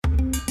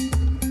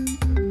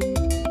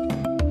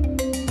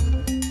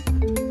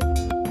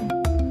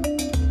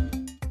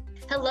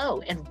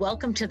and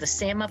welcome to the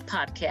SAMA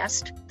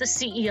podcast, the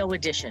CEO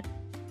edition.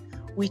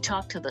 We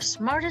talk to the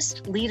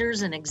smartest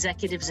leaders and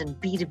executives in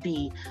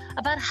B2B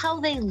about how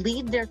they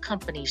lead their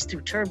companies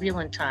through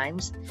turbulent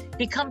times,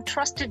 become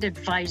trusted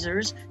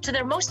advisors to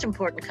their most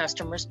important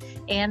customers,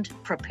 and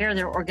prepare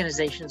their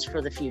organizations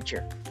for the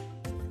future.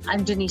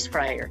 I'm Denise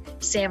Fryer,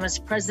 SAMA's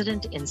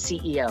President and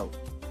CEO.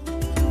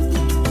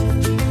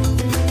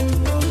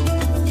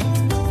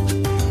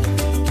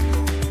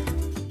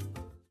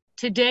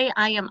 Today,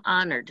 I am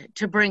honored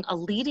to bring a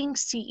leading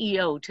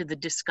CEO to the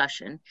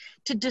discussion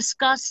to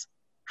discuss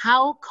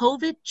how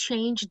COVID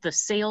changed the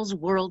sales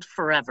world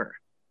forever.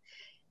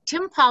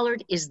 Tim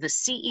Pollard is the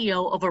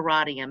CEO of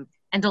Aradium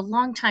and a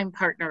longtime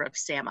partner of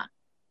SAMA.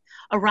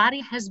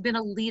 Aradium has been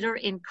a leader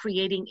in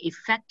creating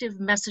effective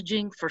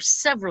messaging for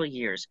several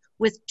years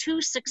with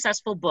 2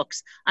 successful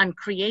books on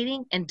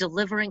creating and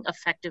delivering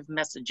effective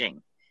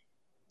messaging.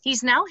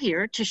 He's now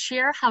here to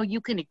share how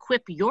you can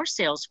equip your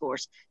sales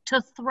force to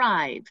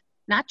thrive,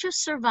 not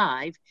just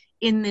survive,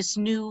 in this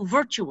new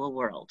virtual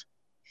world.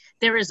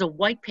 There is a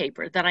white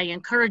paper that I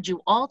encourage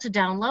you all to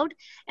download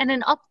and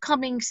an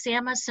upcoming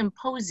SAMA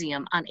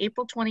symposium on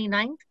April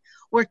 29th,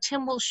 where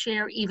Tim will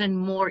share even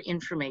more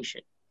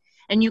information.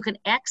 And you can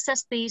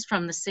access these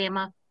from the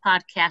SAMA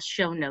podcast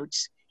show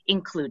notes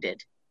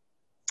included.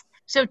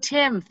 So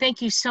Tim,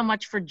 thank you so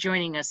much for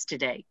joining us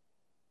today.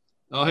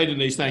 Oh, hey,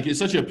 Denise, thank you. It's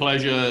such a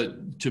pleasure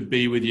to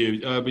be with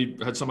you. We've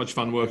had so much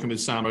fun working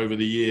with Sam over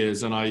the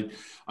years, and I'm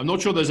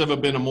not sure there's ever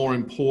been a more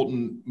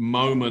important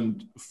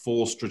moment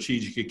for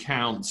strategic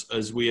accounts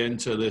as we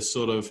enter this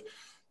sort of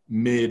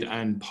mid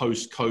and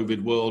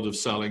post-COVID world of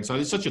selling. So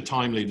it's such a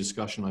timely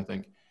discussion, I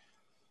think.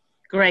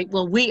 Great.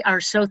 Well, we are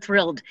so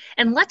thrilled.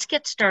 And let's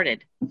get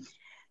started.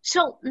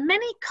 So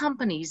many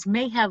companies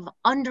may have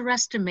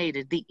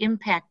underestimated the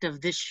impact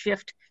of this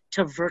shift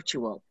to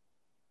virtual.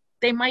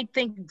 They might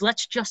think,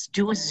 let's just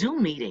do a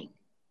Zoom meeting.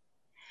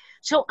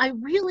 So I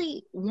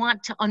really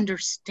want to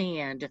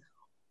understand,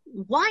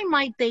 why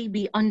might they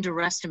be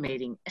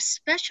underestimating,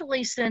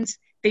 especially since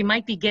they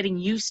might be getting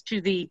used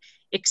to the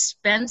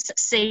expense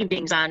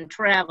savings on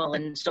travel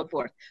and so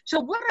forth. So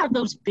what are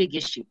those big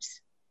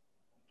issues?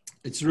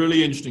 It's a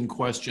really interesting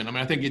question. I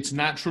mean, I think it's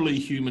naturally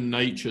human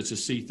nature to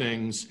see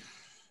things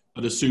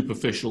at a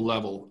superficial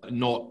level,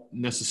 not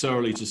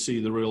necessarily to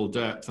see the real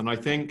depth. And I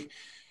think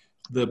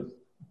the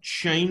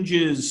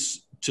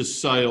changes to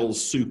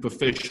sales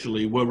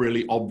superficially were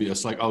really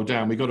obvious, like, oh,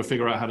 damn, we got to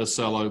figure out how to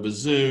sell over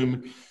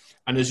Zoom.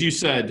 And as you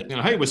said,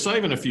 hey, we're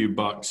saving a few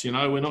bucks, we're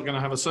not going to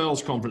have a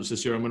sales conference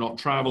this year and we're not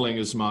traveling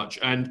as much.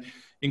 And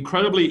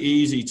incredibly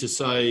easy to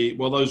say,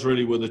 well, those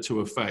really were the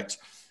 2 effects.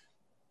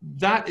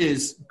 That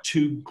is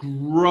to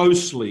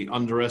grossly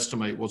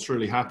underestimate what's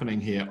really happening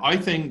here. I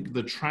think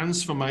the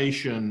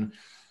transformation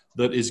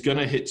that is going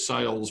to hit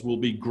sales will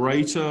be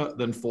greater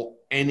than for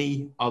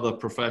any other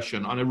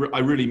profession. And I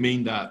really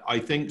mean that. I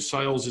think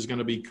sales is going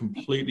to be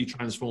completely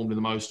transformed in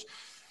the most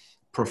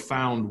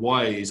profound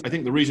ways. I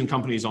think the reason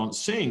companies aren't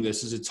seeing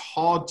this is it's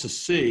hard to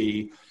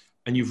see,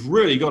 and you've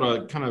really got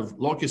to kind of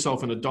lock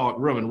yourself in a dark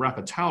room and wrap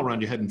a towel around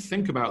your head and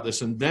think about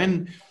this. And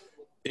then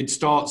it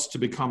starts to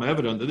become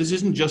evident that this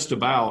isn't just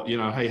about,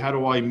 hey, how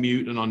do I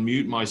mute and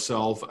unmute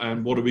myself?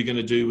 And what are we going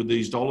to do with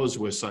these dollars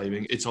we're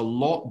saving? It's a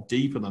lot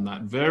deeper than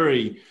that.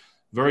 Very,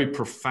 very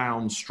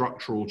profound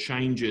structural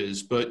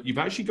changes, but you've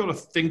actually got to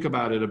think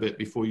about it a bit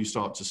before you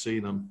start to see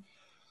them.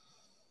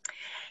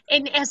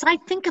 And as I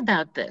think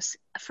about this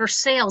for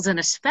sales, and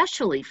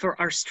especially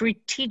for our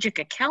strategic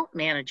account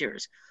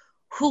managers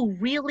who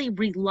really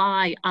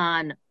rely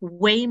on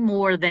way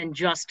more than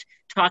just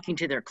talking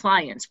to their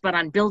clients, but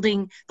on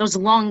building those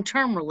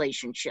long-term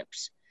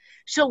relationships.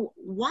 So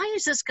why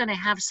is this going to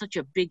have such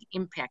a big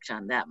impact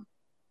on them?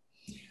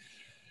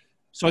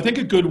 So I think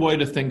a good way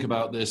to think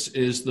about this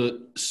is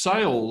that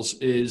sales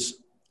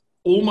is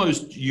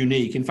almost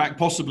unique, in fact,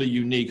 possibly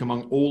unique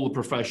among all the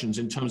professions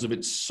in terms of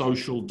its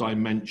social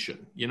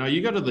dimension.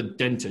 You go to the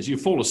dentist, you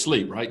fall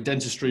asleep, right?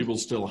 Dentistry will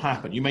still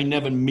happen. You may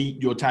never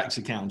meet your tax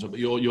accountant, but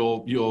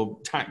your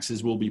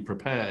taxes will be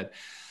prepared.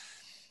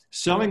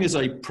 Selling is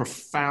a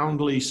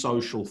profoundly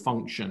social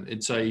function.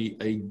 It's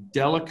a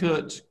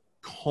delicate,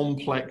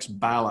 complex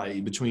ballet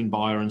between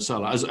buyer and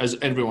seller, as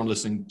everyone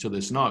listening to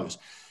this knows.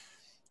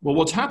 Well,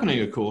 what's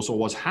happening, of course, or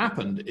what's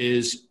happened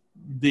is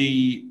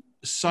the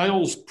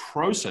sales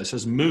process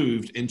has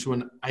moved into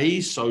an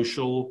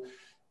asocial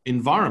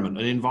environment,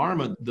 an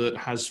environment that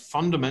has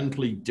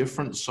fundamentally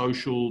different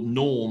social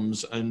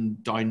norms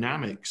and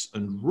dynamics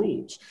and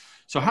rules.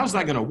 So how's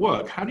that going to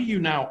work? How do you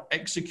now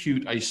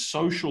execute a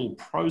social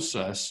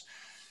process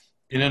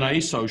in an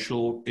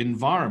asocial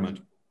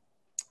environment?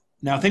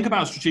 Now, think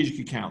about strategic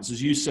accounts.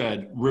 As you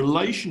said,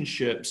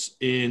 relationships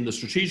in the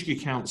strategic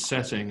account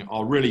setting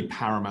are really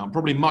paramount,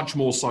 probably much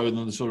more so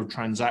than the sort of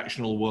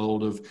transactional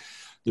world of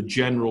the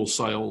general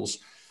sales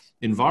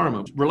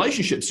environment.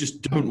 Relationships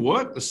just don't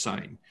work the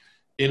same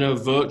in a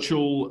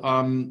virtual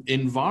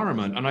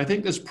environment. And I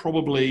think there's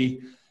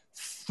probably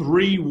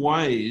 3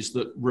 ways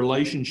that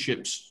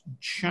relationships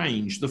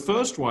change. The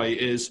first way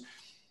is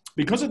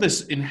because of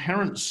this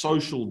inherent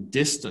social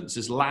distance,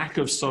 this lack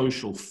of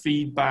social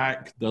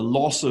feedback, the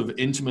loss of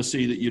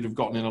intimacy that you'd have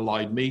gotten in a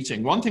live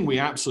meeting, one thing we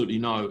absolutely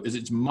know is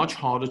it's much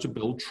harder to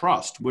build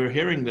trust. We're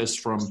hearing this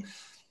from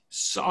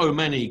so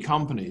many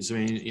companies. I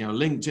mean,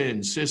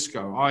 LinkedIn,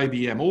 Cisco,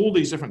 IBM, all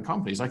these different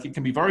companies. Like, it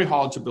can be very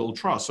hard to build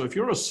trust. So if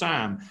you're a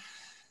SAM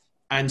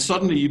and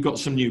suddenly you've got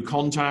some new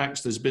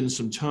contacts, there's been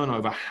some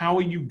turnover, how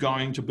are you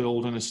going to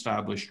build and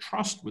establish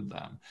trust with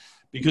them?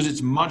 Because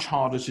it's much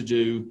harder to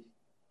do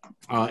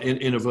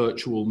in a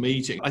virtual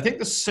meeting. I think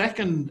the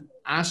second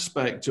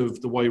aspect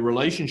of the way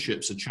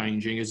relationships are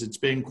changing is it's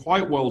being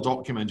quite well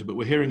documented, but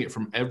we're hearing it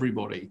from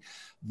everybody,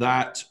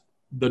 that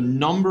the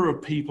number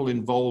of people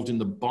involved in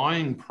the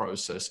buying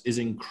process is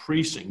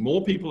increasing.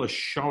 More people are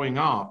showing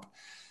up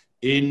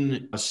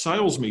in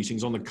sales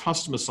meetings on the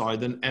customer side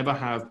than ever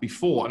have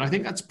before. And I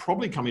think that's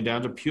probably coming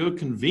down to pure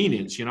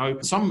convenience.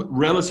 Some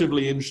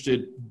relatively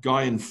interested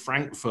guy in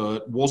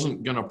Frankfurt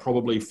wasn't going to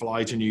probably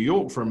fly to New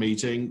York for a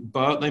meeting,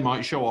 but they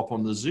might show up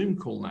on the Zoom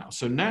call now.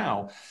 So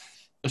now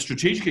a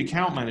strategic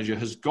account manager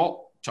has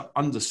got to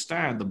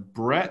understand the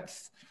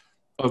breadth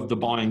of the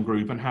buying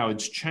group and how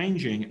it's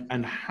changing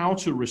and how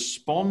to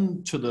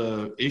respond to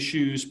the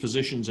issues,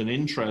 positions, and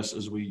interests,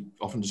 as we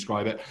often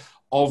describe it,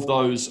 of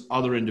those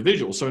other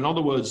individuals. So in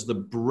other words, the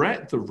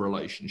breadth of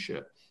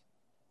relationship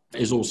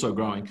is also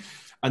growing.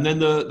 And then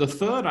the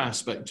third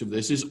aspect of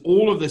this is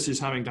all of this is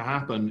having to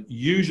happen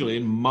usually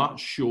in much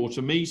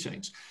shorter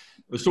meetings.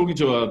 I was talking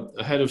to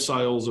a head of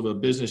sales of a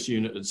business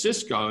unit at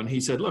Cisco, and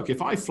he said, look,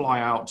 if I fly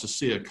out to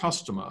see a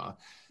customer,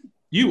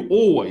 you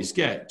always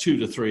get 2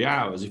 to 3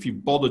 hours if you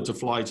bothered to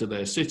fly to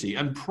their city,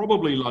 and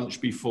probably lunch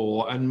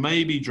before and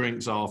maybe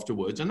drinks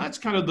afterwards. And that's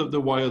kind of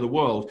the way of the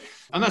world.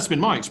 And that's been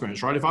my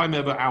experience, right? If I'm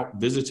ever out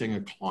visiting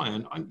a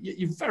client,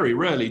 you very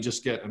rarely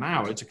just get an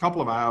hour. It's a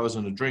couple of hours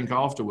and a drink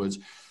afterwards.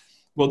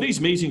 Well, these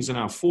meetings are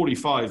now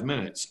 45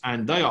 minutes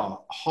and they are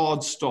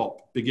hard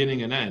stop,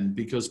 beginning and end,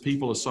 because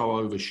people are so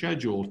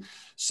overscheduled.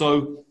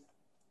 So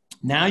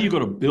now you've got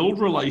to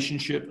build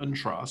relationship and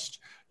trust.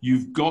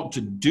 You've got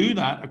to do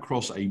that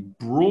across a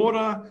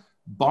broader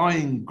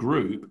buying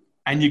group,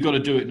 and you've got to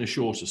do it in a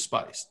shorter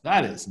space.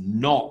 That is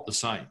not the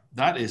same.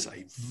 That is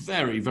a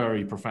very,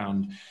 very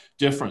profound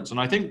difference. And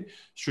I think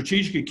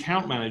strategic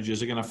account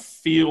managers are going to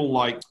feel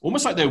like,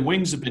 almost like their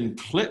wings have been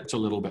clipped a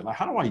little bit. Like,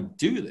 how do I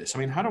do this? I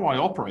mean, how do I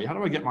operate? How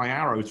do I get my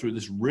arrow through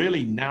this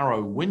really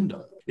narrow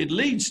window? It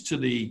leads to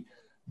the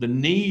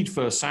need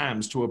for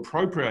SAMs to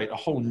appropriate a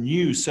whole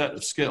new set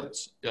of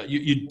skills.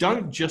 You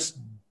don't just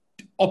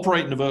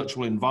operate in a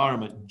virtual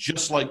environment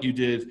just like you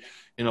did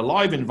in a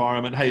live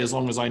environment. Hey, as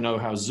long as I know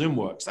how Zoom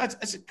works.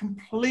 That's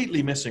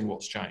completely missing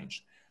what's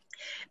changed.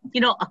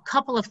 A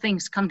couple of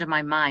things come to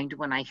my mind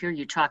when I hear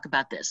you talk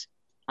about this.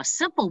 A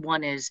simple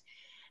one is,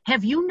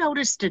 have you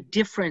noticed a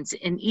difference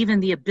in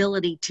even the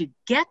ability to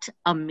get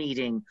a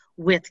meeting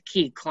with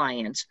key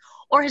clients,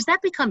 or has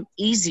that become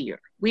easier?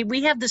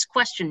 We have this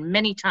question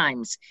many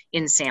times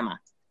in SAMA.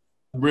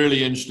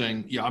 Really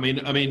interesting. Yeah, I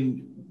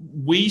mean,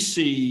 we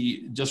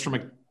see, just from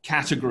a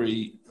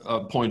category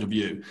point of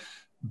view,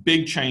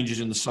 big changes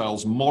in the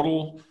sales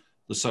model,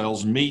 the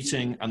sales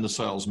meeting, and the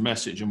sales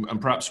message.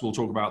 And perhaps we'll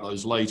talk about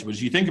those later. But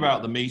as you think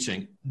about the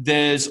meeting,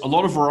 there's a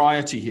lot of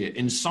variety here.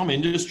 In some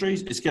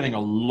industries, it's getting a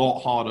lot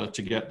harder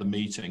to get the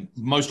meeting.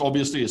 Most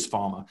obviously is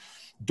pharma.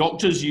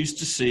 Doctors used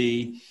to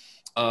see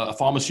a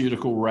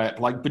pharmaceutical rep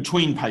like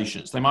between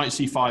patients. They might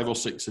see 5 or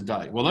 6 a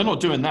day. Well, they're not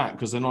doing that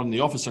because they're not in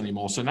the office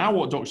anymore. So now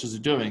what doctors are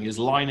doing is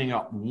lining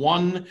up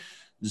one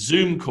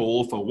Zoom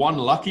call for one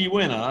lucky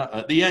winner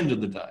at the end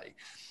of the day.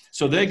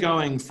 So they're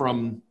going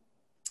from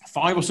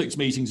 5 or 6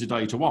 meetings a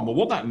day to one. Well,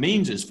 what that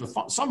means is for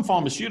some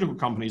pharmaceutical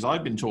companies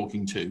I've been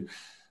talking to,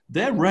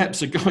 their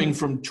reps are going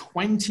from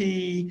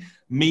 20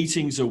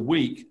 meetings a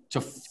week to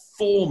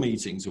 4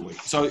 meetings a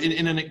week. So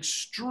in an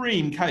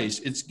extreme case,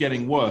 it's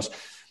getting worse.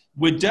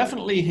 We're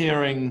definitely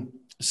hearing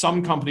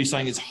some companies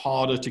saying it's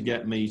harder to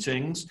get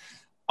meetings.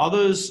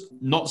 Others,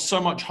 not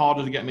so much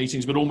harder to get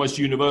meetings, but almost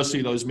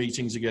universally, those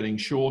meetings are getting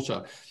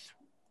shorter.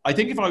 I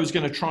think if I was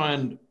going to try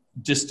and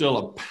distill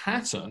a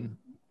pattern,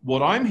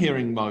 what I'm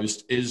hearing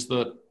most is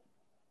that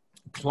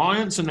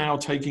clients are now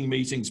taking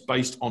meetings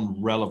based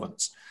on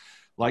relevance.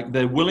 Like,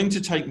 they're willing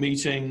to take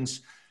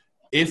meetings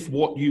if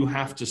what you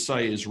have to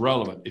say is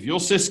relevant. If you're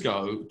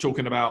Cisco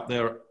talking about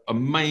their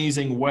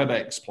amazing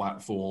WebEx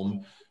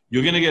platform,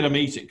 you're going to get a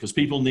meeting because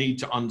people need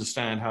to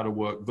understand how to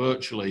work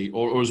virtually.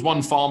 Or as one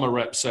pharma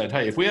rep said,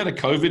 hey, if we had a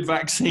COVID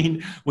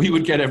vaccine, we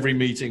would get every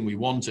meeting we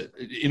wanted.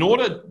 In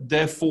order,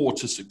 therefore,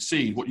 to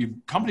succeed, what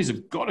companies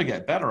have got to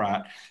get better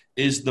at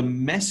is the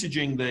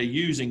messaging they're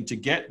using to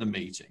get the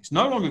meetings.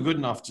 No longer good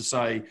enough to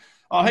say,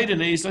 oh, hey,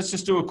 Denise, let's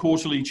just do a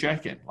quarterly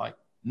check-in. Like,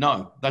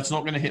 no, that's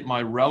not going to hit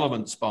my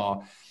relevance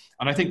bar.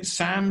 And I think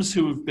SAMs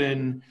who have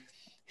been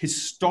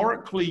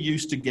historically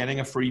used to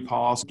getting a free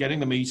pass, getting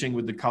the meeting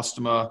with the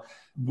customer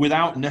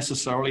without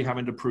necessarily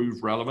having to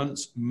prove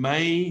relevance,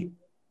 may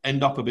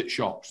end up a bit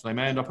shocked. They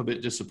may end up a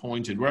bit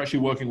disappointed. We're actually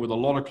working with a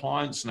lot of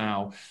clients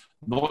now,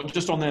 not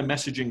just on their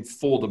messaging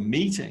for the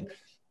meeting,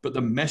 but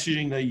the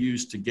messaging they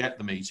use to get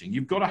the meeting.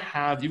 You've got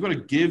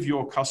to give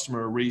your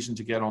customer a reason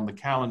to get on the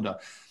calendar.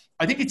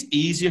 I think it's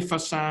easier for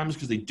SAMs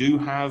because they do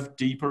have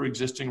deeper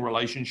existing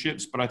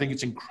relationships, but I think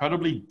it's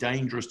incredibly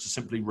dangerous to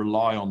simply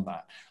rely on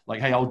that.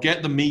 Like, hey, I'll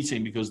get the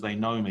meeting because they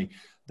know me.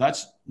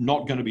 That's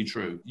not going to be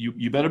true.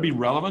 You better be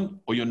relevant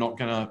or you're not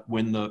going to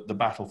win the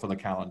battle for the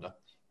calendar.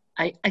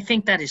 I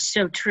think that is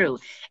so true.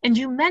 And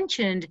you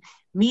mentioned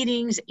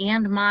meetings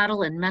and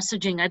model and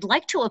messaging. I'd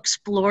like to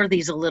explore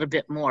these a little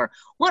bit more.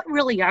 What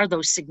really are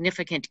those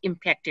significant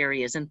impact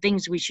areas and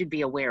things we should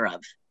be aware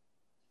of?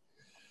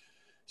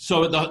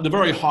 So at the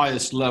very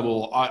highest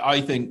level,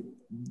 I think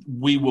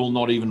we will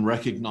not even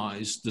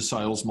recognize the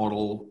sales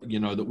model,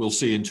 that we'll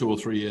see in 2 or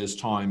 3 years'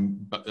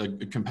 time,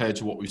 compared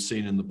to what we've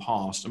seen in the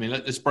past. I mean,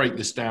 let's break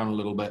this down a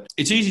little bit.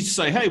 It's easy to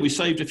say, hey, we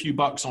saved a few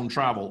bucks on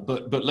travel,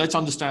 but let's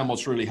understand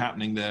what's really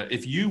happening there.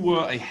 If you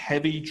were a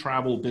heavy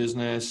travel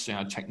business,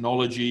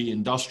 technology,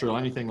 industrial,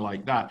 anything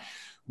like that,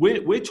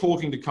 we're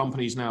talking to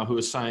companies now who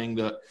are saying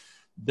that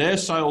their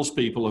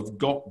salespeople have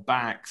got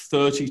back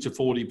 30 to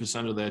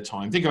 40% of their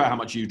time. Think about how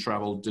much you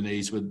traveled,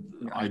 Denise, with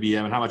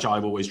IBM and how much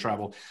I've always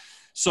traveled.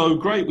 So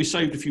great, we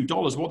saved a few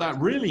dollars. What that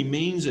really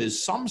means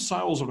is some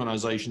sales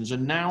organizations are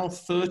now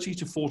 30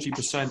 to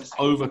 40%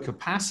 over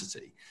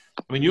capacity.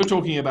 I mean, you're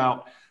talking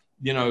about,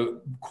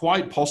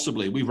 quite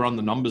possibly, we've run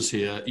the numbers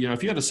here,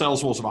 if you had a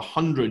sales force of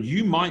 100,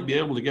 you might be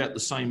able to get the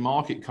same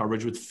market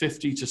coverage with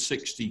 50 to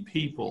 60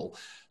 people.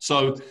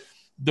 So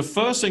the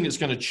first thing that's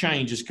going to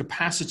change is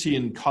capacity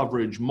and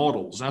coverage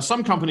models. Now,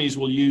 some companies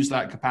will use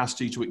that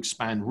capacity to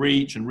expand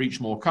reach and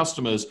reach more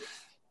customers.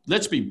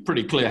 Let's be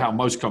pretty clear how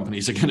most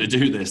companies are going to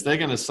do this. They're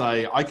going to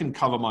say, I can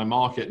cover my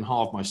market and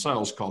halve my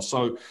sales costs.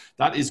 So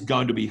that is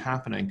going to be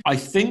happening. I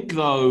think,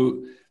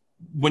 though,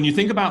 when you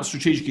think about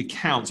strategic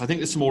accounts, I think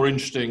there's some more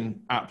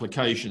interesting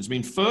applications. I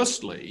mean,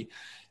 firstly,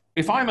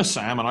 if I'm a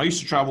SAM and I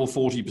used to travel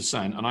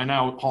 40% and I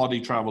now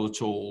hardly travel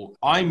at all,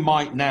 I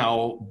might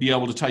now be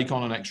able to take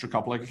on an extra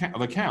couple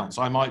of accounts.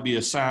 I might be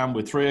a SAM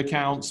with 3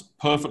 accounts,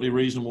 perfectly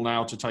reasonable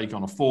now to take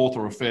on a 4th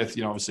or a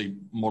 5th. Obviously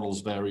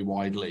models vary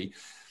widely.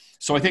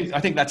 So I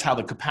think that's how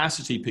the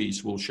capacity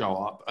piece will show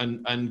up.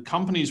 And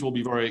companies will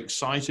be very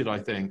excited, I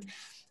think,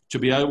 to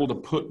be able to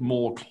put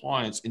more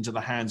clients into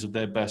the hands of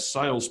their best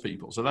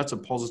salespeople. So that's a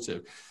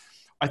positive.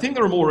 I think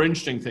there are more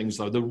interesting things,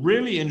 though. The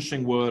really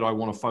interesting word I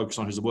want to focus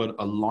on is the word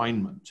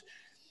alignment.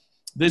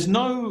 There's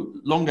no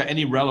longer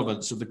any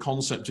relevance of the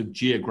concept of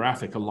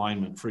geographic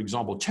alignment. For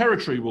example,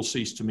 territory will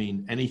cease to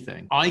mean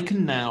anything. I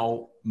can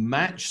now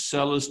match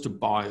sellers to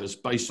buyers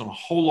based on a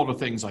whole lot of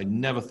things I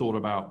never thought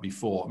about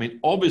before. I mean,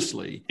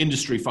 obviously,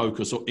 industry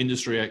focus or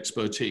industry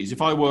expertise.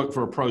 If I work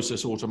for a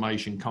process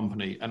automation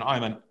company and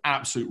I'm an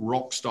absolute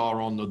rock star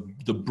on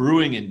the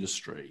brewing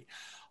industry,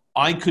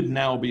 I could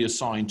now be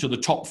assigned to the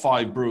top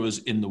 5 brewers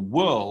in the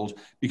world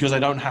because I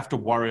don't have to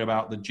worry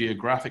about the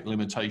geographic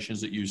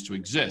limitations that used to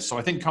exist. So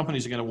I think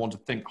companies are going to want to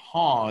think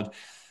hard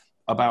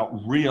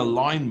about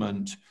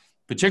realignment,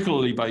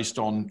 particularly based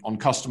on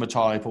customer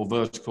type or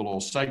vertical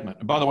or segment.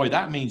 And by the way,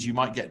 that means you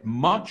might get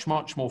much,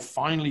 much more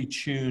finely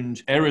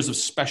tuned areas of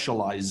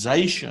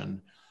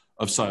specialization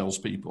of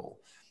salespeople,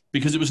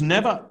 because it was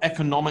never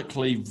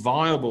economically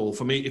viable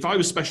for me. If I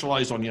was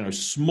specialized on,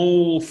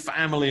 small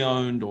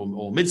family-owned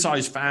or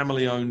mid-sized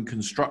family-owned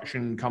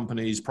construction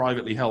companies,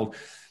 privately held,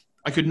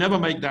 I could never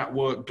make that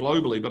work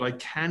globally, but I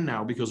can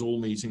now because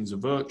all meetings are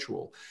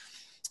virtual.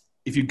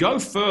 If you go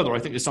further, I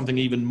think there's something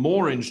even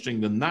more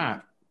interesting than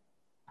that,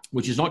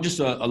 which is not just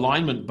an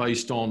alignment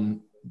based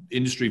on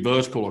industry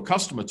vertical or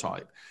customer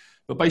type,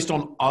 but based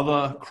on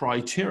other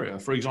criteria.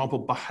 For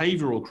example,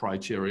 behavioral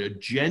criteria,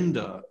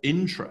 gender,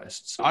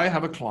 interests. I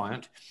have a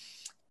client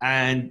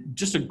and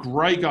just a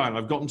great guy, and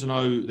I've gotten to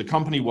know the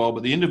company well,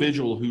 but the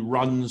individual who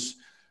runs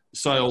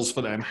sales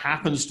for them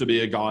happens to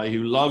be a guy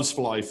who loves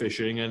fly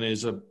fishing and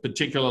is a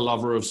particular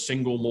lover of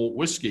single malt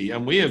whiskey.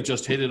 And we have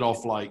just hit it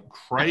off like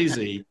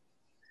crazy.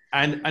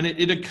 And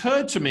it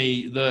occurred to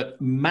me that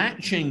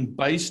matching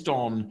based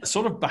on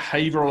sort of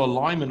behavioral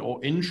alignment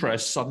or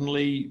interest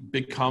suddenly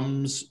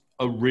becomes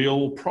a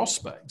real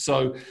prospect.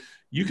 So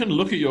you can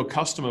look at your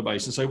customer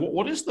base and say,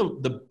 what is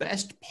the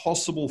best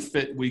possible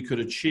fit we could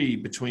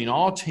achieve between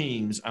our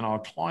teams and our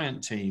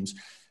client teams?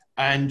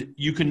 And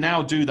you can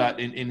now do that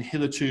in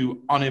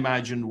hitherto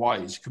unimagined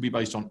ways. It could be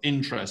based on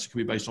interest, it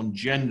could be based on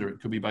gender, it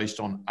could be based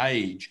on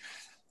age.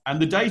 And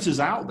the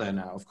data's out there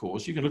now, of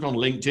course. You can look on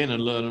LinkedIn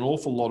and learn an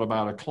awful lot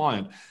about a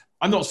client.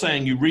 I'm not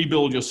saying you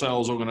rebuild your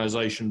sales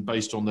organization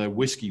based on their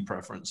whiskey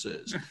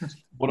preferences.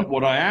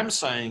 What I am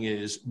saying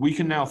is we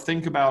can now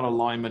think about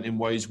alignment in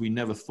ways we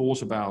never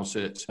thought about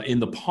it in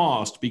the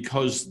past,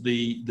 because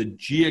the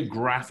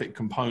geographic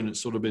component's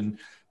sort of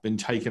been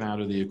taken out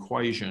of the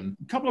equation.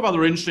 A couple of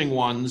other interesting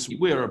ones.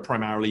 We're a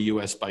primarily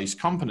US-based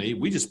company.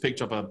 We just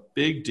picked up a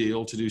big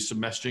deal to do some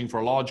messaging for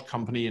a large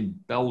company in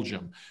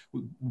Belgium.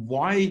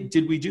 Why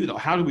did we do that?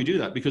 How did we do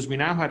that? Because we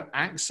now had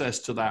access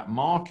to that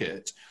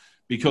market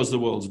because the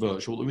world's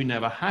virtual that we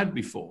never had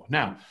before.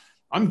 Now,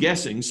 I'm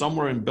guessing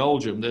somewhere in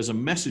Belgium, there's a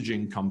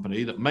messaging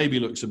company that maybe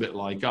looks a bit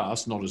like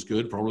us, not as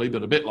good probably,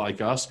 but a bit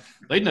like us.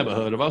 They'd never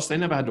heard of us. They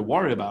never had to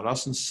worry about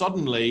us. And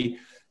suddenly,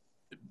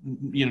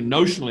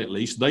 notionally at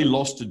least, they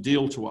lost a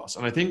deal to us.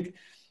 And I think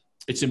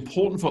it's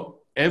important for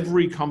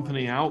every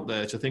company out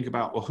there to think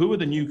about, well, who are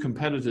the new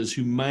competitors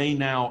who may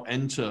now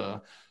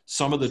enter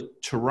some of the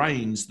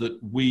terrains that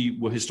we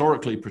were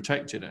historically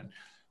protected in?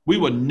 We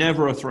were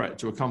never a threat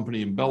to a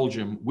company in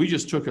Belgium. We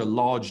just took a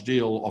large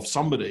deal of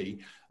somebody,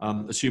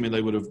 assuming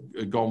they would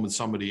have gone with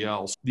somebody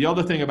else. The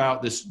other thing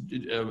about this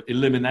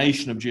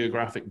elimination of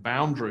geographic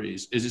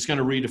boundaries is it's going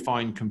to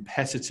redefine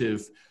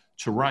competitive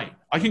terrain.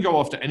 I can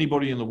go after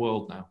anybody in the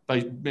world now,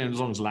 as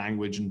long as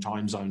language and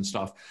time zone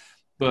stuff.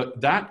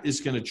 But that is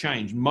going to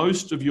change.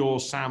 Most of your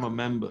SAMA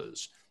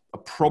members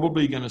are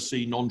probably going to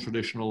see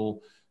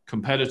non-traditional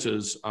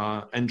competitors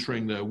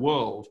entering their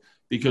world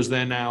because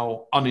they're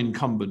now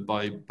unencumbered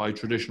by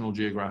traditional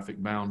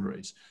geographic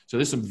boundaries. So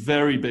there's some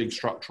very big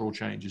structural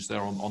changes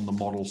there on the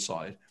model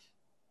side.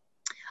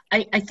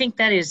 I think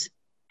that is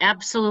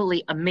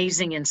absolutely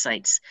amazing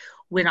insights.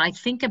 When I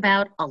think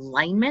about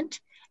alignment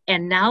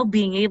and now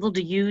being able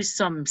to use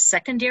some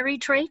secondary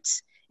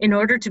traits in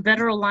order to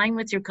better align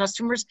with your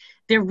customers,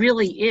 there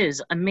really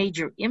is a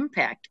major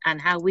impact on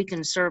how we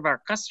can serve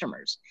our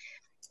customers.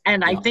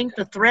 And I think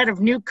the threat of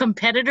new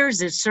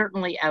competitors is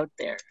certainly out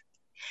there.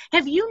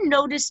 Have you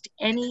noticed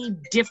any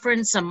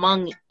difference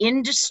among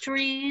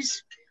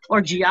industries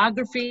or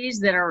geographies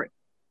that are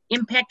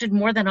impacted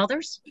more than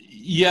others?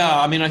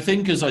 Yeah, I mean, I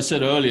think, as I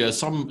said earlier,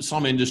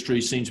 some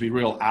industries seem to be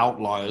real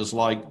outliers,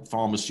 like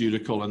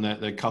pharmaceutical, and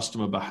their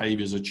customer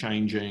behaviors are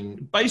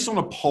changing. Based on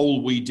a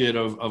poll we did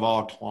of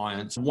our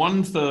clients,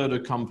 1/3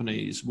 of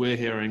companies we're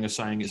hearing are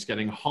saying it's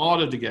getting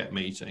harder to get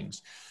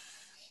meetings.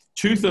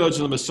 2/3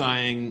 of them are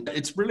saying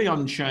it's really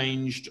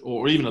unchanged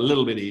or even a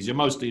little bit easier,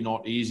 mostly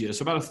not easier.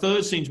 So about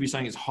 1/3 seem to be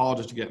saying it's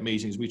harder to get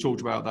meetings. We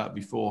talked about that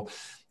before.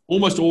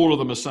 Almost all of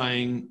them are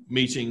saying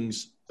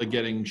meetings are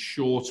getting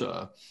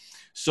shorter.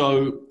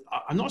 So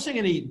I'm not saying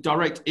any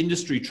direct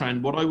industry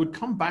trend. What I would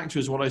come back to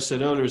is what I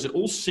said earlier, is it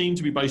all seemed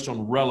to be based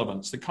on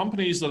relevance. The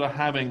companies that are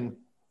having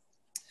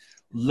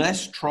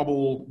less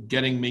trouble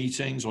getting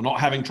meetings or not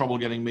having trouble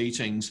getting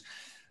meetings,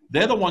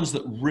 they're the ones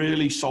that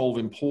really solve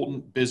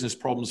important business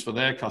problems for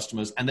their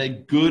customers, and they're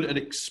good at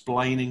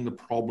explaining the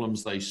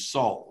problems they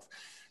solve.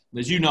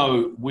 As you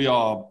know, we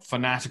are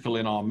fanatical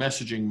in our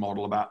messaging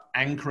model about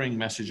anchoring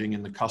messaging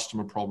in the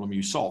customer problem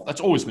you solve.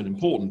 That's always been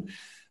important.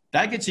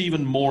 That gets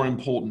even more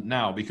important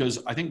now because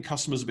I think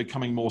customers are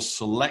becoming more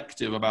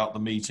selective about the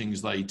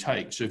meetings they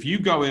take. So if you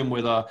go in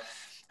with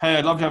hey,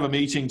 I'd love to have a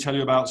meeting, tell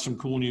you about some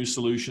cool new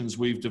solutions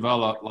we've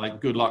developed, like,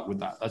 good luck with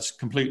that. That's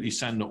completely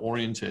sender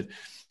oriented.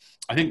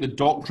 I think the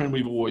doctrine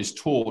we've always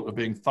taught of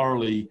being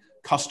thoroughly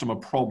customer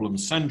problem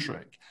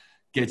centric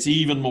gets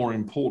even more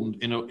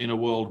important in a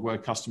world where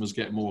customers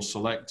get more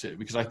selective,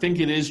 because I think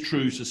it is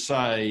true to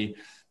say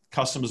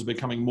customers are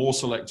becoming more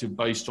selective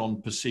based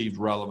on perceived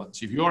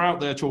relevance. If you're out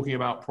there talking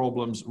about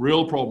problems,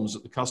 real problems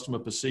that the customer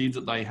perceives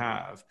that they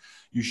have,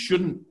 you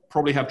shouldn't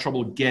probably have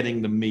trouble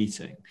getting the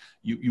meeting.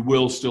 You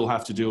will still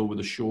have to deal with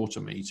a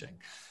shorter meeting.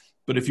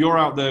 But if you're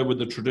out there with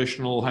the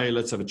traditional, hey,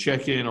 let's have a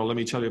check-in, or let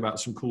me tell you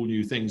about some cool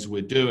new things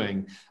we're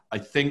doing, I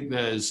think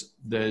there's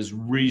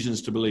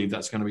reasons to believe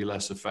that's going to be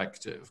less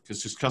effective,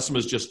 because just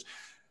customers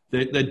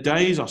their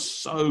days are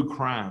so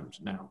crammed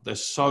now. They're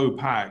so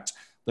packed.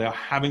 They are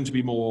having to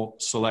be more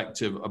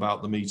selective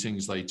about the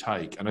meetings they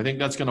take. And I think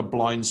that's going to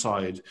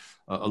blindside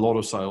a lot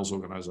of sales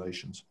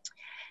organizations.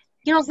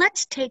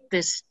 Let's take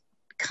this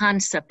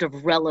concept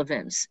of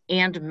relevance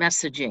and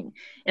messaging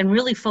and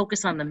really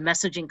focus on the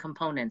messaging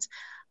components.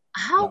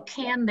 How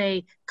can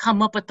they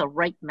come up with the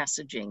right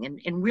messaging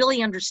and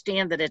really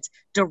understand that it's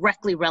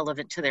directly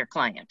relevant to their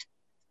client?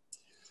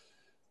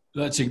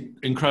 That's an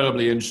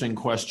incredibly interesting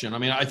question. I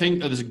mean, I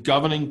think that there's a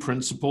governing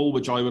principle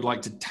which I would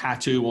like to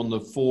tattoo on the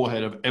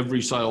forehead of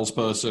every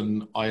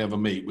salesperson I ever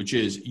meet, which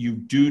is you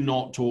do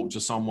not talk to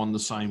someone the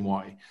same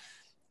way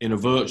in a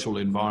virtual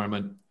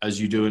environment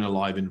as you do in a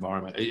live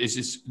environment. It's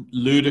just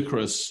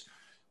ludicrous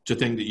to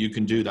think that you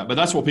can do that. But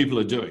that's what people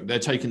are doing. They're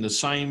taking the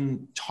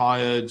same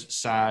tired,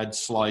 sad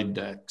slide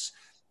decks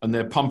and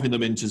they're pumping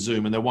them into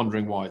Zoom and they're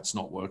wondering why it's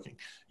not working.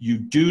 You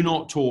do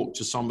not talk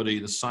to somebody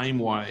the same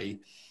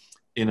way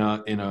in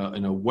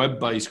a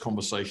web-based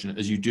conversation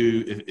as you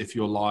do if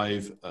you're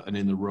live and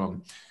in the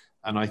room.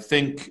 And I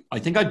think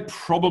I'd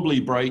probably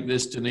break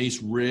this,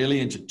 Denise, really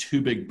into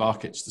two big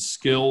buckets: the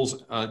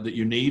skills that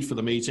you need for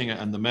the meeting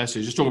and the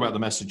message. Let's talk about the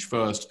message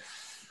first.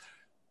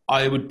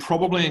 I would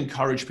probably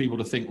encourage people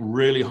to think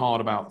really hard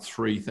about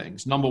three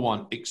things. Number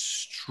one,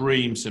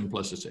 extreme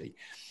simplicity.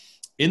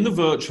 In the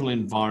virtual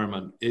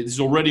environment, it's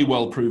already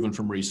well proven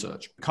from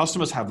research.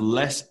 Customers have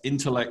less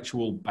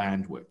intellectual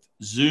bandwidth.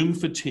 Zoom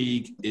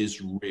fatigue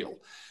is real.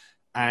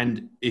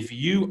 And if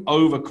you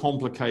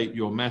overcomplicate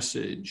your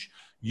message,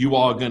 you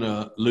are going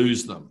to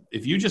lose them.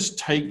 If you just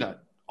take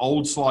that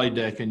old slide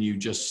deck and you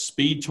just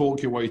speed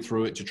talk your way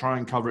through it to try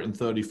and cover it in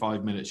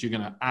 35 minutes, you're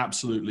going to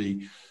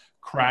absolutely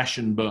crash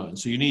and burn.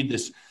 So you need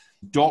this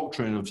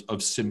doctrine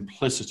of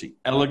simplicity,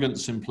 elegant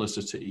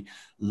simplicity,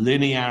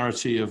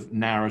 linearity of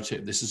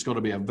narrative. This has got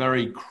to be a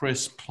very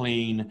crisp,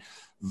 clean,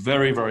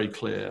 very, very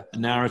clear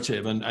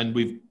narrative. And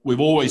we've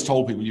always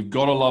told people you've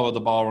got to lower the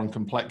bar on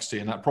complexity,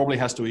 and that probably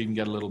has to even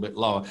get a little bit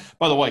lower.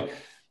 By the way,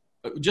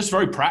 just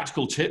very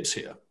practical tips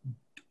here.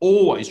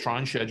 Always try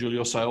and schedule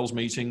your sales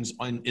meetings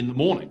in the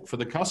morning for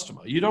the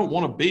customer. You don't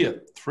want to be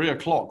at 3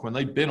 o'clock when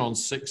they've been on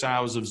 6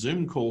 hours of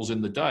Zoom calls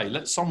in the day.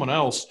 Let someone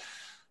else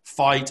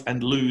fight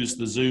and lose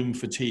the Zoom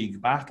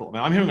fatigue battle. I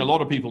mean, I'm hearing a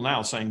lot of people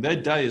now saying their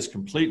day is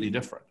completely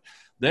different.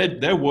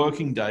 Their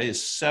working day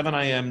is 7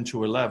 a.m.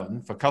 to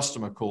 11 for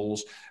customer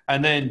calls,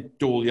 and then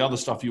do all the other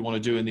stuff you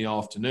want to do in the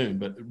afternoon.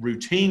 But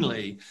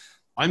routinely,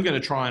 I'm going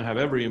to try and have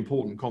every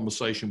important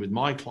conversation with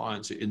my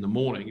clients in the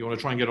morning. You want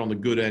to try and get on the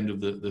good end of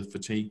the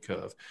fatigue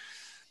curve.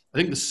 I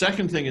think the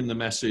second thing in the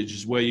message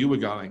is where you were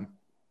going,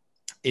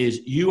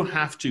 is you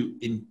have to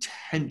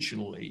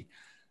intentionally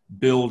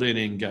build in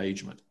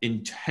engagement,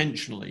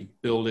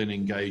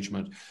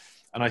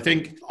 And I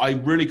think I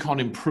really can't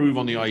improve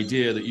on the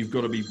idea that you've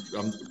got to be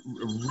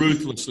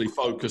ruthlessly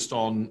focused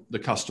on the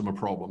customer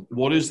problem.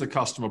 What is the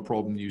customer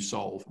problem you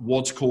solve?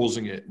 What's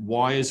causing it?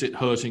 Why is it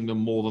hurting them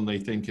more than they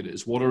think it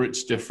is? What are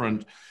its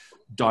different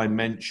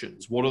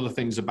dimensions? What are the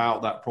things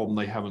about that problem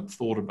they haven't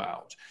thought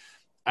about?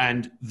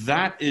 And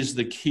that is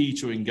the key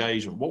to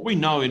engagement. What we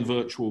know in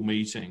virtual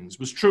meetings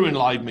was true in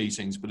live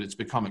meetings, but it's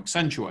become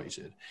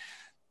accentuated,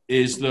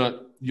 is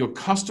that your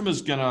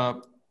customer's going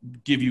to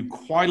give you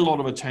quite a lot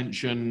of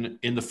attention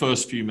in the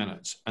first few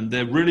minutes. And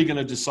they're really going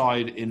to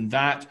decide in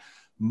that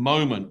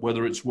moment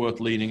whether it's worth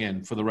leaning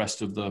in for the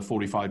rest of the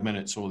 45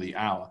 minutes or the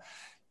hour.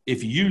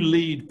 If you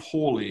lead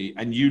poorly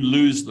and you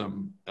lose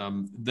them,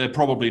 they're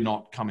probably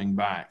not coming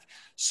back.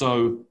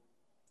 So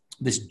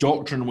this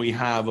doctrine we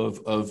have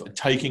of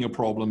taking a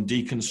problem,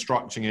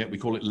 deconstructing it, we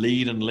call it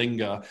lead and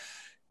linger,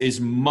 is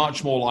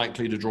much more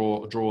likely to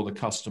draw the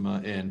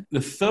customer in.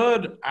 The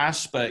third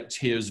aspect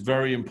here is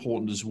very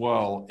important as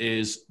well,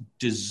 is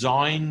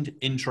designed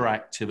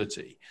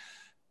interactivity.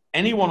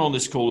 Anyone on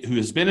this call who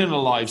has been in a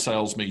live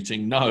sales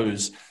meeting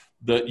knows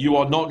that you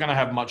are not going to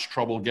have much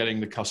trouble getting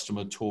the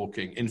customer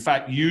talking. In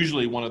fact,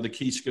 usually one of the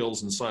key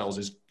skills in sales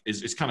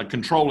is kind of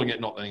controlling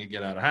it, not letting it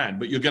get out of hand,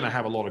 but you're going to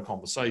have a lot of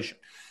conversation.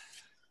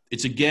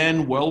 It's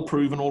again well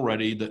proven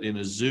already that in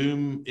a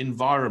Zoom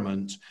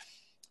environment,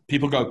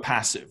 people go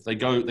passive. They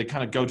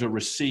kind of go to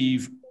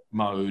receive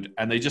mode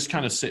and they just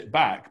kind of sit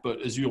back.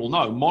 But as you all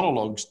know,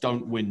 monologues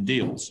don't win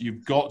deals.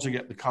 You've got to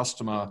get the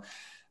customer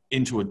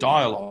into a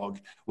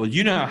dialogue. Well,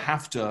 you now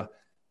have to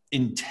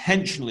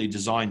intentionally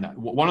design that.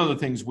 One of the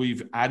things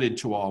we've added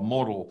to our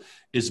model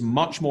is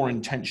much more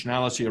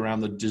intentionality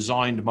around the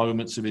designed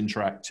moments of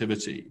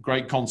interactivity.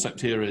 Great concept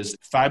here is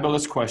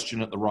fabulous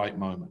question at the right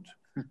moment.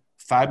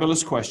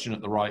 Fabulous question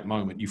at the right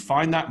moment. You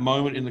find that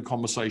moment in the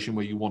conversation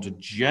where you want to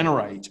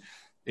generate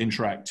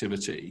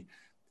interactivity,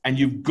 and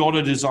you've got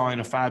to design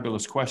a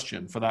fabulous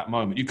question for that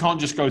moment. You can't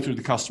just go through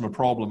the customer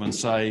problem and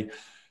say,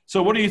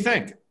 so what do you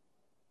think?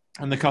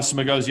 And the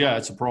customer goes, yeah,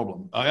 it's a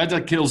problem.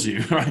 That kills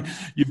you, right?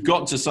 You've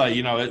got to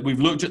say, we've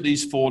looked at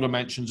these 4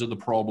 dimensions of the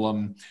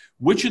problem.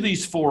 Which of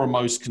these 4 are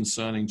most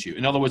concerning to you?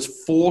 In other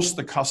words, force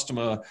the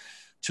customer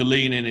to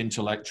lean in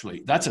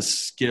intellectually. That's a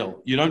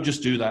skill. You don't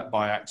just do that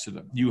by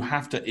accident. You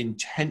have to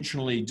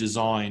intentionally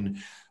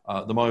design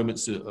the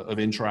moments of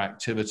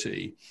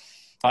interactivity.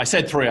 I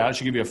said 3, I'll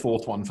actually give you a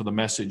 4th one for the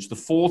message. The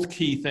 4th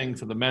key thing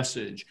for the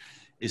message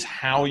is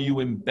how you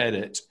embed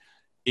it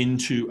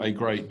into a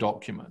great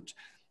document.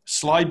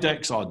 Slide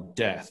decks are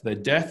death. They're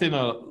death in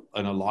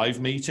a live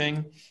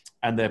meeting,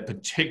 and they're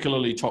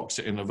particularly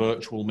toxic in a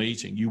virtual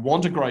meeting. You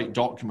want a great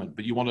document,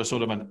 but you want a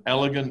sort of an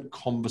elegant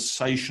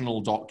conversational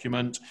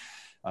document.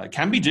 It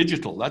can be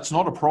digital, that's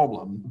not a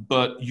problem,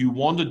 but you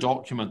want a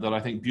document that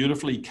I think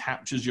beautifully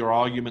captures your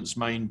argument's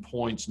main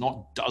points,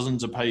 not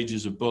dozens of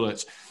pages of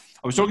bullets.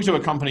 I was talking to a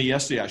company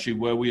yesterday, actually,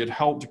 where we had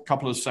helped a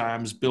couple of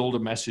SAMs build a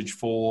message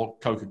for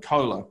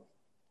Coca-Cola.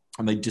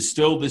 And they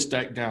distilled this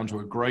deck down to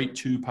a great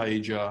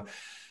 2-pager.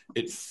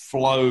 It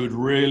flowed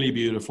really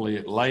beautifully.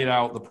 It laid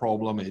out the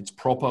problem. It's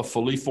proper,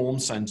 fully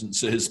formed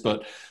sentences,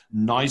 but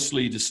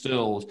nicely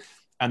distilled.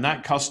 And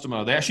that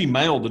customer, they actually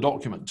mailed the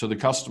document to the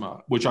customer,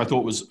 which I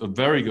thought was a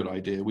very good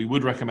idea. We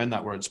would recommend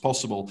that where it's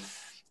possible.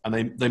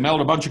 And they mailed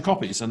a bunch of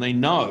copies. And they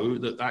know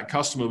that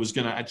customer was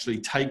going to actually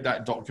take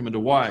that document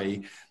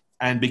away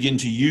and begin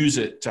to use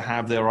it to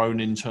have their own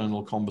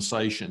internal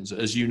conversations.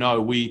 As you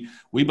know, we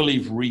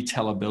believe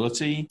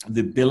retellability, the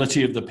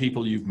ability of the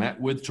people you've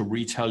met with to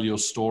retell your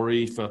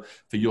story, for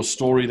your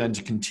story then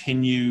to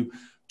continue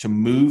to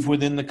move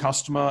within the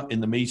customer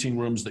in the meeting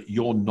rooms that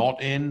you're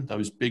not in,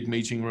 those big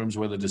meeting rooms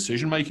where the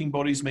decision-making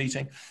body's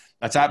meeting,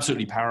 that's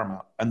absolutely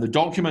paramount. And the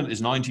document is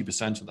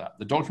 90% of that.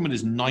 The document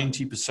is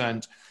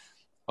 90%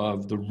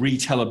 of the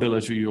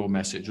retellability of your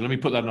message. Let me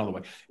put that another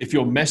way. If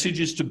your message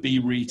is to be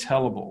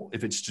retellable,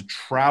 if it's to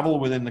travel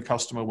within the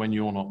customer when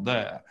you're not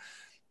there,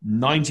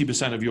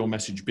 90% of your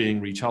message being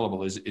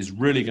retellable is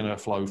really going to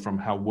flow from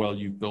how well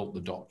you've built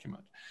the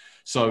document.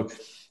 So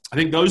I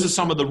think those are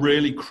some of the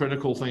really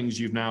critical things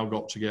you've now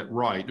got to get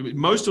right.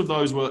 Most of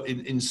those were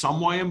in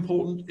some way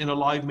important in a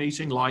live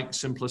meeting, like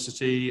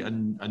simplicity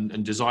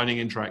and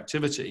designing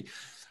interactivity.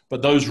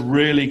 But those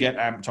really get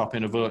amped up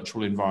in a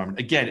virtual environment.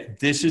 Again,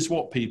 this is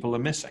what people are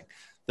missing.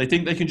 They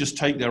think they can just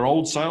take their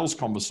old sales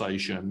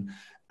conversation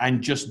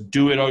and just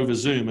do it over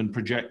Zoom and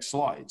project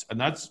slides. And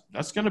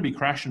that's going to be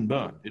crash and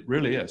burn. It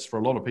really is for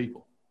a lot of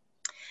people.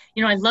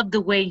 You know, I love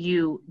the way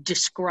you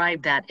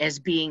describe that as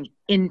being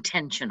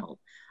intentional.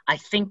 I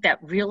think that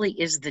really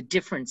is the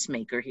difference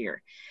maker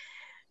here.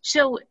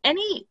 So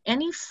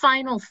any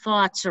final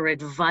thoughts or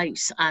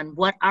advice on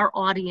what our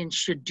audience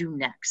should do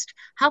next?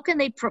 How can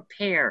they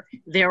prepare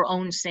their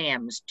own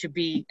SAMs to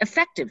be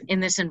effective in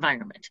this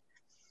environment?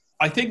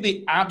 I think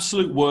the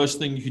absolute worst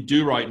thing you could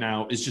do right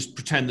now is just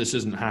pretend this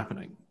isn't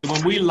happening.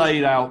 When we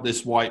laid out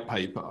this white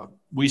paper,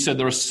 we said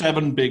there are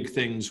 7 big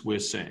things we're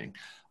seeing.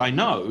 I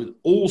know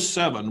all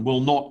 7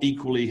 will not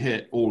equally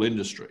hit all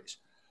industries,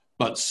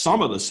 but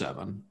some of the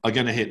 7 are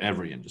going to hit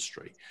every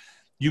industry.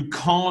 You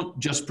can't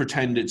just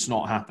pretend it's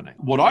not happening.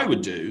 What I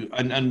would do,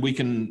 and we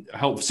can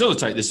help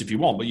facilitate this if you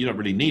want, but you don't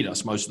really need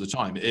us most of the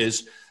time,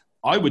 is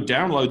I would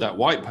download that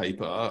white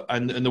paper,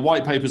 and the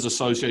white paper is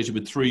associated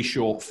with 3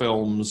 short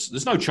films.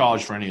 There's no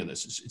charge for any of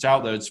this. It's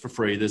out there. It's for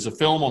free. There's a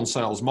film on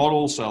sales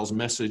model, sales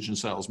message, and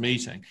sales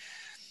meeting.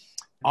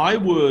 I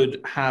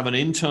would have an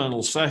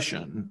internal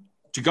session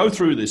to go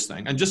through this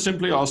thing and just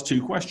simply ask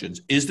 2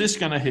 questions. Is this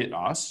going to hit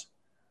us?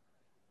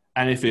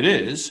 And if it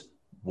is,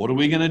 what are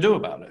we going to do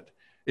about it?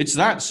 It's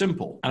that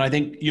simple. And I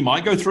think you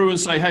might go through and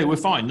say, hey, we're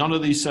fine. None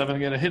of these 7 are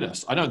going to hit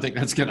us. I don't think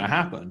that's going to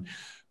happen.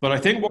 But I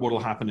think what will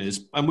happen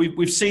is, and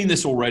we've seen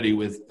this already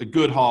with a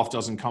good half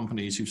dozen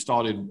companies who've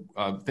started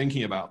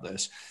thinking about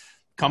this.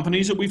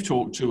 Companies that we've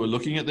talked to are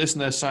looking at this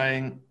and they're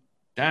saying,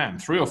 damn,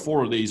 3 or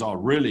 4 of these are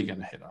really going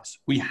to hit us.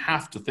 We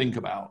have to think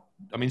about,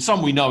 I mean,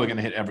 some we know are going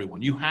to hit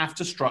everyone. You have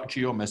to structure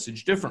your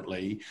message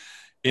differently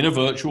in a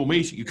virtual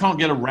meeting. You can't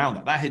get around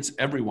that. That hits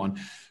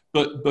everyone.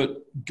 But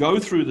go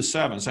through the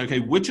 7 and say, okay,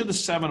 which of the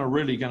 7 are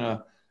really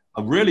going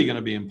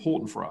to be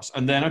important for us?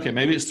 And then, okay,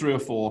 maybe it's 3 or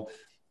 4.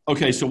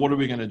 Okay, so what are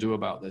we going to do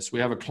about this? We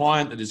have a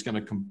client that is going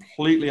to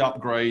completely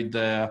upgrade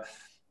their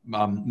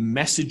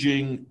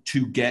messaging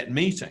to get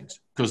meetings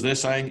because they're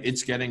saying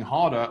it's getting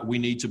harder. We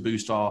need to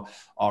boost our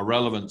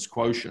relevance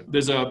quotient.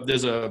 There's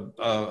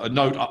a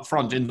note up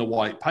front in the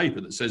white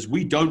paper that says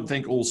we don't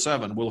think all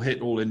 7 will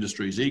hit all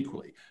industries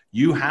equally.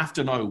 You have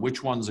to know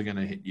which ones are going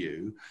to hit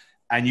you,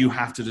 and you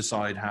have to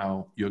decide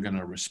how you're going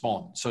to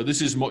respond. So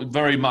this is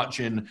very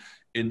much in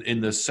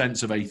the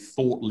sense of a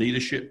thought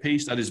leadership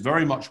piece. That is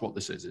very much what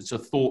this is. It's a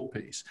thought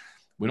piece.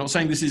 We're not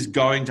saying this is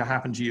going to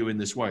happen to you in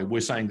this way.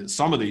 We're saying that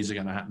some of these are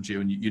going to happen to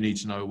you and you need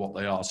to know what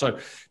they are. So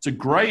it's a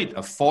great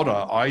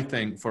fodder, I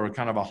think, for a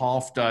kind of a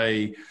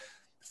half-day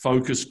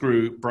focus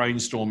group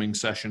brainstorming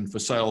session for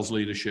sales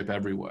leadership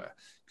everywhere.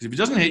 Because if it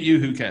doesn't hit you,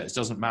 who cares? It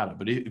doesn't matter.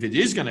 But if it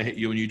is going to hit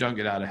you and you don't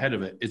get out ahead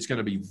of it, it's going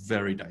to be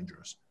very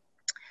dangerous.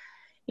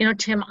 You know,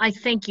 Tim, I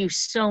thank you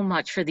so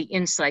much for the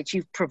insights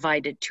you've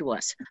provided to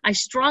us. I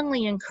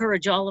strongly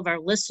encourage all of our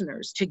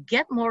listeners to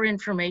get more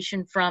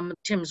information from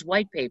Tim's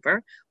white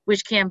paper,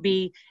 which can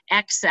be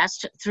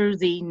accessed through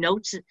the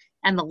notes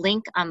and the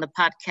link on the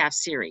podcast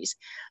series.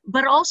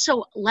 But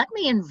also, let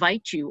me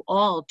invite you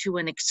all to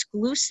an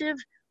exclusive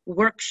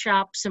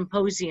workshop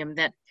symposium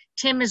that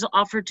Tim has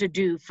offered to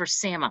do for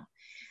SAMA.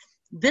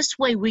 This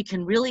way, we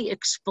can really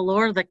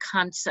explore the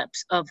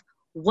concepts of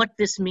what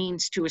this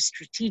means to a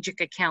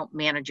strategic account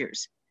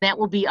managers. That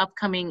will be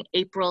upcoming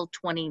April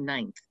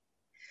 29th.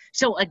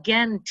 So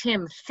again,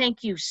 Tim,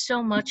 thank you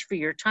so much for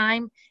your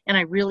time, and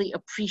I really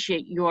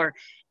appreciate your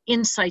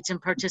insights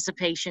and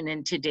participation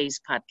in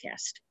today's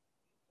podcast.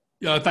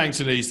 Yeah,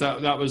 thanks, Anise.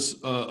 That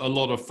was a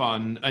lot of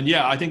fun. And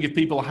yeah, I think if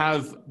people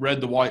have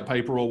read the white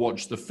paper or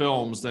watched the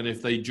films, then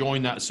if they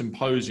join that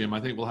symposium, I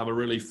think we'll have a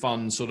really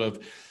fun sort of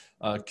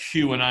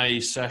Q&A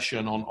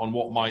session on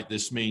what might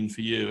this mean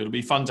for you. It'll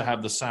be fun to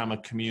have the SAMA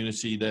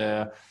community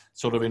there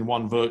sort of in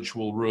one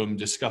virtual room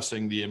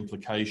discussing the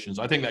implications.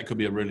 I think that could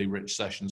be a really rich session.